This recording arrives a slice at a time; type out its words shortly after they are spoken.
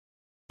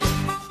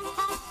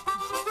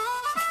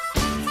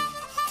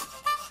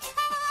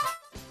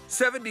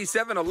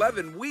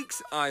7711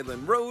 Weeks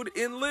Island Road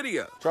in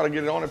Lydia. Try to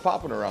get it on and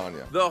popping around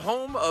you. The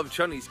home of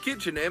Chunny's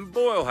Kitchen and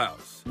Boil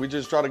House. We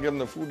just try to give them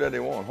the food that they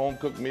want.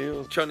 Home-cooked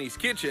meals. Chunny's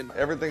Kitchen.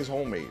 Everything's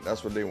homemade.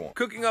 That's what they want.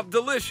 Cooking up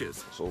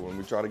delicious. So when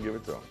we try to give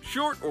it to them.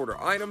 Short order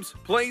items,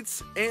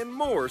 plates, and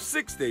more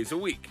 6 days a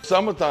week.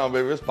 Summertime,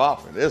 baby, it's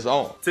popping. It's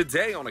on.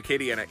 Today on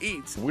Acadiana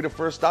Eats, We the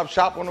first stop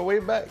shop on the way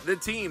back. the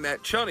team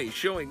at Chunny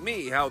showing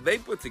me how they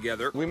put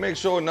together We make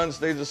sure nothing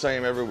stays the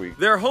same every week.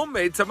 their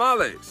homemade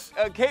tamales.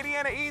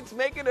 Acadiana Eats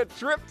making a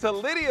trip to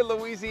Lydia,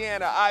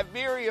 Louisiana.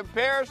 Iberia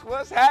Parish,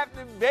 what's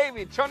happening,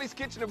 baby? Chunny's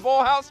Kitchen and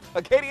Boil House.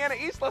 Acadiana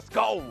Eats, let's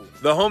go.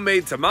 The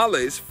homemade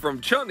tamales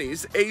from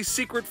Chunny's, a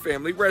secret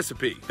family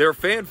recipe. They're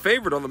fan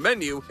favorite on the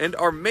menu and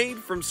are made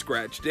from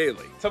scratch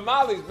daily.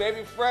 Tamales,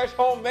 baby, fresh,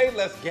 homemade,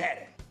 let's get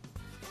it.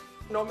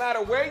 No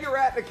matter where you're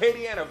at in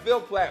Acadiana,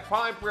 Ville Platte,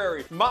 Pine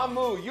Prairie,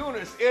 Mamou,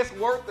 Eunice, it's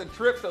worth the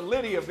trip to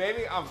Lydia,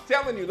 baby. I'm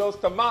telling you, those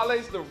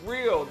tamales, the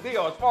real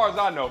deal, as far as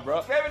I know,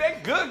 bro. Baby, they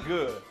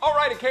good. All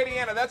right,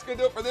 Acadiana, that's gonna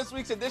do it for this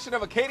week's edition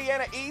of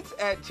Acadiana Eats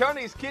at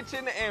Chunny's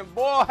Kitchen and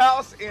Boil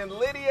House in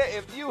Lydia.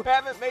 If you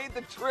haven't made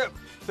the trip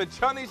to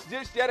Chunny's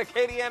just yet,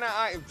 Acadiana,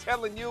 I am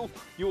telling you,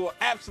 you will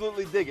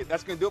absolutely dig it.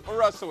 That's gonna do it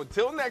for us. So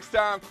until next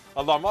time,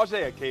 Allah Maje,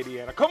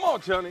 Acadiana. Come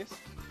on, Chunny's.